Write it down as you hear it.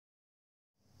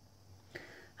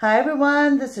Hi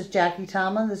everyone, this is Jackie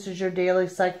Tomlin. This is your daily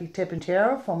psychic tip and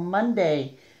tarot for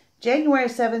Monday, January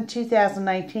 7th,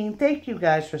 2019. Thank you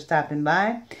guys for stopping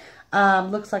by.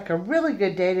 Looks like a really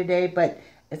good day today, but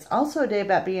it's also a day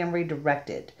about being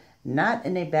redirected, not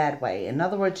in a bad way. In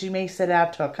other words, you may set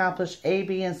out to accomplish A,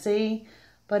 B, and C,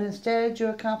 but instead you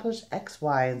accomplish X,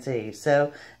 Y, and Z.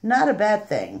 So not a bad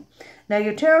thing. Now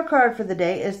your tarot card for the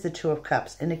day is the Two of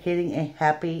Cups, indicating a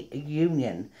happy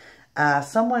union.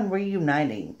 Someone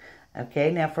reuniting.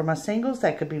 Okay, now for my singles,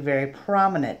 that could be very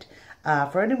prominent.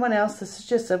 For anyone else, this is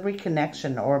just a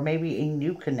reconnection or maybe a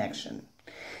new connection.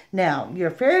 Now,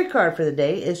 your fairy card for the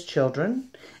day is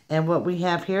children. And what we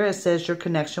have here, it says your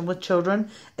connection with children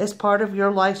is part of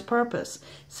your life's purpose.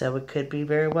 So it could be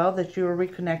very well that you are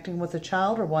reconnecting with a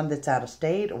child or one that's out of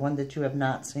state or one that you have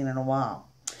not seen in a while.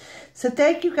 So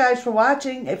thank you guys for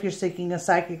watching. If you're seeking a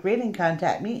psychic reading,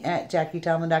 contact me at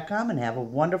JackieTomlin.com and have a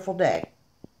wonderful day.